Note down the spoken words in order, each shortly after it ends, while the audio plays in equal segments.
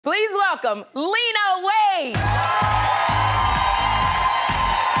Please welcome Lena Waithe.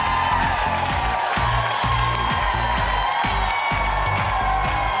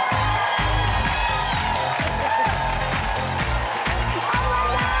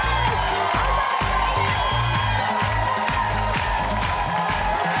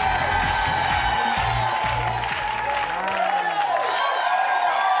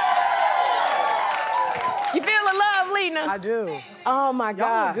 You feel the love, Lena? I do. Oh, my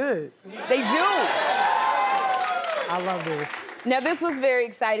God. Y'all look good. They do. I love this. Now, this was very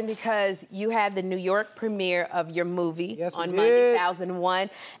exciting because you had the New York premiere of your movie on Monday,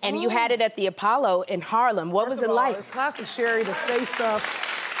 2001, and you had it at the Apollo in Harlem. What was it like? It's classic Sherri to say stuff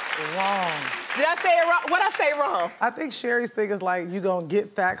wrong. Did I say it wrong? What'd I say wrong? I think Sherri's thing is like, you gonna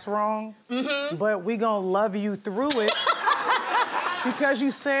get facts wrong, but we gonna love you through it because you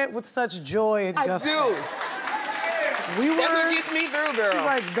say it with such joy and gusto. I do. That's what gets me through, girl. She's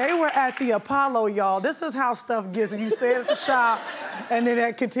like, they were at the Apollo, y'all. This is how stuff gets when you say it at the shop, and then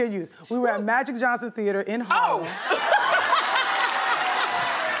that continues. We were at Magic Johnson Theater in Harlem.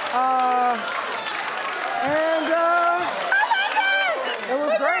 It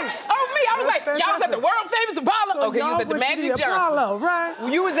was great. Oh, me, I was like, y'all was at the world famous Apollo? So okay, you was at the Magic Johnson. Apollo, right?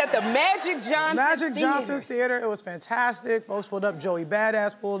 You was at the Magic Johnson Theater. It was fantastic. Folks pulled up. Joey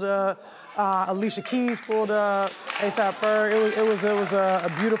Badass pulled up. Alicia Keys pulled up. A$AP Ferg. It was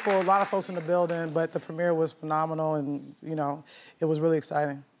a beautiful. A lot of folks in the building, but the premiere was phenomenal, and you know, it was really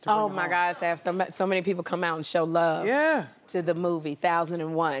exciting. Oh my gosh, to have so many people come out and show love. Yeah. To the movie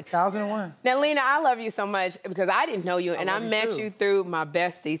 1001. 1001. Now, Lena, I love you so much because I didn't know you, and I met you through my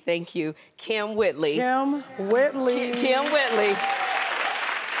bestie. Thank you, Kim Whitley. Kim Whitley. Kim Whitley.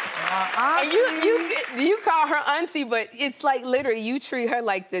 And you call her auntie, but it's like literally you treat her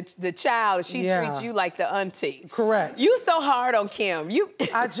like the child. She treats you like the auntie. Correct. You so hard on Kim.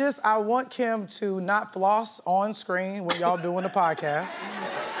 I want Kim to not floss on screen when y'all doing the podcast.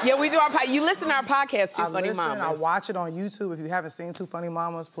 Yeah, we do our podcast. You listen to our podcast, Two Funny Mamas. I watch it on YouTube. If you haven't seen Two Funny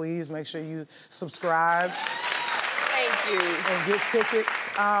Mamas, please make sure you subscribe. Thank you. And get tickets.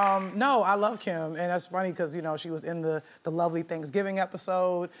 No, I love Kim, and that's funny because, you know, she was in the lovely Thanksgiving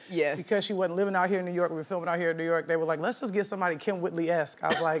episode. Yes. Because she wasn't living out here in New York, we were filming out here in New York, they were like, let's just get somebody Kim Whitley-esque. I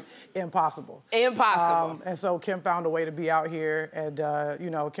was like, impossible. Impossible. And so Kim found a way to be out here, and,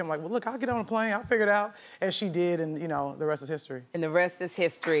 you know, Kim like, well, look, I'll get on a plane, I'll figure it out. And she did, and, you know, the rest is history. And the rest is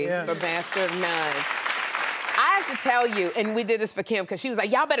history for Master of None. I have to tell you, and we did this for Kim, because she was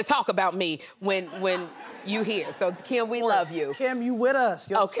like, y'all better talk about me when you here. So, Kim, we love you. Kim, you with us.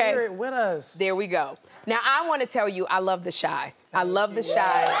 Your spirit with us. There we go. Now, I want to tell you, I love The Chi. I love The Chi.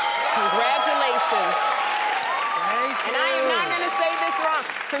 Congratulations. And I am not going to say this wrong.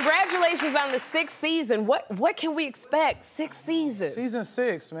 Congratulations on the 6th season. What can we expect? 6 seasons. Season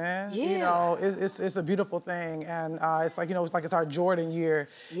 6, man. Yeah. You know, it's a beautiful thing, and it's like, you know, it's our Jordan year.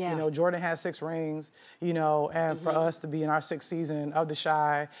 Yeah. You know, Jordan has 6 rings. You know, and for us to be in our 6th season of The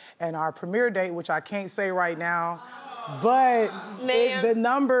Chi, and our premiere date, which I can't say right now, but the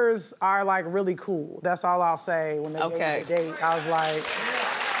numbers are like really cool. That's all I'll say when they gave me the date. I was like,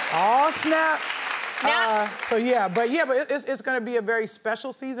 oh snap. So but it's going to be a very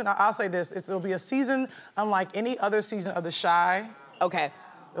special season. I'll say this: it'll be a season unlike any other season of The Chi. Okay.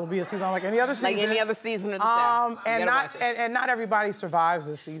 It'll be a season unlike any other season. Like any other season of The Chi. And not everybody survives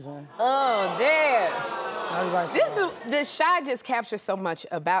this season. Oh, damn. The Chi just captures so much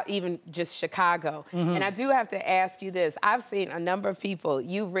about even just Chicago. And I do have to ask you this. I've seen a number of people.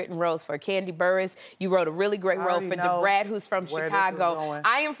 You've written roles for Candy Burris. You wrote a really great role for DeBrat, who's from Chicago.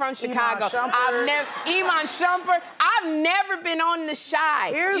 I am from Chicago. Iman Shumpert. I've never been on The Chi.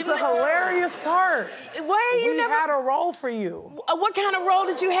 Here's the hilarious part. We had a role for you. What kind of role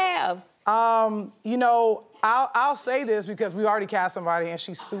did you have? You know, I'll say this because we already cast somebody and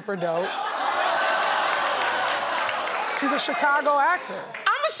she's super dope. She's a Chicago actor.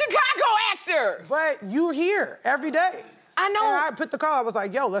 I'm a Chicago actor! But you're here every day. I know. And I put the call, I was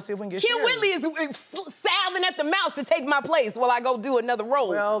like, yo, let's see if we can get Kim Sherri. Whitley is salving at the mouth to take my place while I go do another role.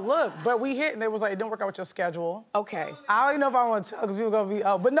 Well, look, but we hit, and they was like, it didn't work out with your schedule. Okay. I don't even know if I want to tell, because people are going to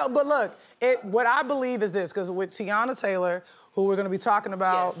be, but look, what I believe is this, because with Tiana Taylor, who we're going to be talking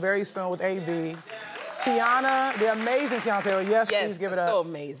about very soon with AV, Tiana, the amazing Tiana Taylor, please give it up. So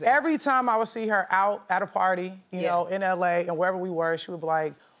amazing. Every time I would see her out at a party, you know, in LA and wherever we were, she would be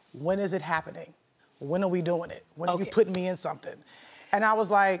like, when is it happening? When are we doing it? When are you putting me in something? And I was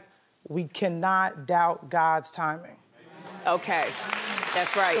like, we cannot doubt God's timing. Okay,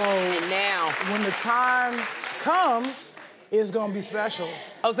 that's right. So and now, when the time comes, it's gonna be special.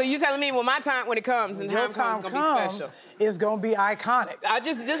 Oh, so you telling me when it comes and your time comes, it's gonna be special. It's gonna be iconic.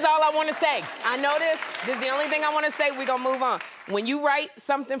 This is all I want to say. I know this. This is the only thing I want to say. We're gonna move on. When you write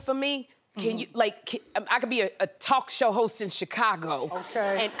something for me, can you, I could be a talk show host in Chicago.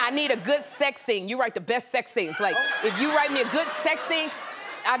 Okay. And I need a good sex scene. You write the best sex scenes. Like, if you write me a good sex scene,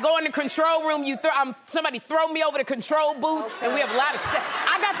 I go in the control room, somebody throw me over the control booth, and we have a lot of sex.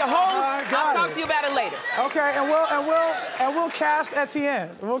 I got the whole, I'll talk to you about it later. Okay, and we'll cast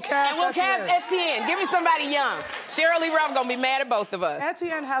Etienne. We'll cast Etienne. Give me somebody young. Sherri Ralph gonna be mad at both of us.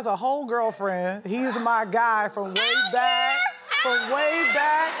 Etienne has a whole girlfriend. He's my guy from way back. From way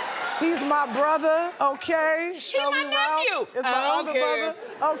back. He's my brother, okay? He's my nephew. It's my other brother.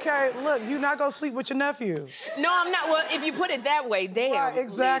 Okay, look, you're not gonna sleep with your nephew. No, I'm not. Well, if you put it that way, damn. Right,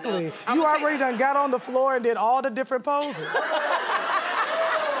 exactly. You already done got on the floor and did all the different poses.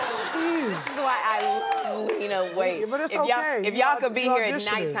 This is why I love Lena Waithe. But it's okay. If y'all could be here at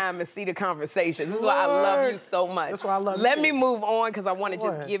nighttime and see the conversation, this is why I love you so much. That's why I love you. Let me move on, because I want to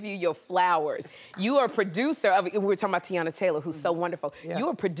just give you your flowers. You are a producer of, we were talking about Tiana Taylor, who's so wonderful. Yeah.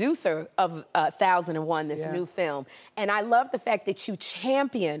 You're a producer of 1001, this new film. And I love the fact that you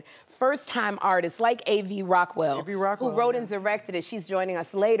champion first-time artists like A.V. Rockwell, who wrote and directed it. She's joining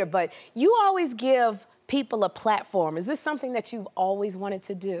us later. But you always give people a platform. Is this something that you've always wanted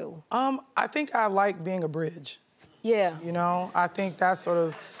to do? I think I like being a bridge. Yeah. You know, I think that's sort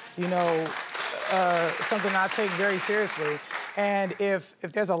of, you know, something I take very seriously. And if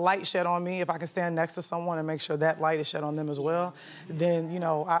there's a light shed on me, if I can stand next to someone and make sure that light is shed on them as well, then, you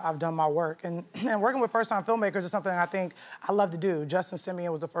know, I've done my work. And working with first-time filmmakers is something I think I love to do. Justin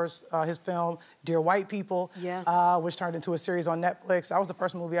Simeon was the first, his film, Dear White People, which turned into a series on Netflix. That was the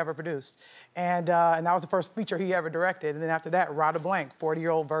first movie I ever produced. And that was the first feature he ever directed. And then after that, Rhoda Blank,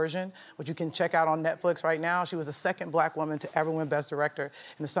 40-year-old version, which you can check out on Netflix right now. She was the second black woman to ever win Best Director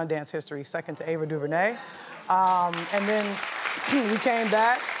in the Sundance history, second to Ava DuVernay. And then we came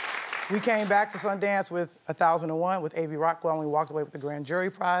back to Sundance with 1001 with A.V. Rockwell, and we walked away with the Grand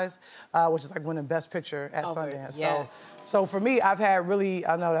Jury Prize, which is like winning Best Picture at Sundance. Yes. So for me, I've had really,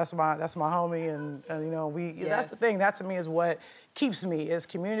 I know that's my homie, and you know, that's the thing. That to me is what keeps me, is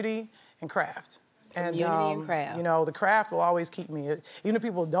community and craft. Community and craft. You know, the craft will always keep me. Even if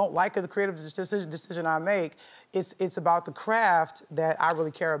people don't like the creative decision I make, it's about the craft that I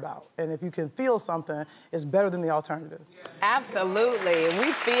really care about. And if you can feel something, it's better than the alternative. Absolutely,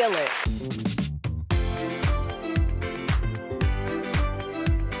 we feel it.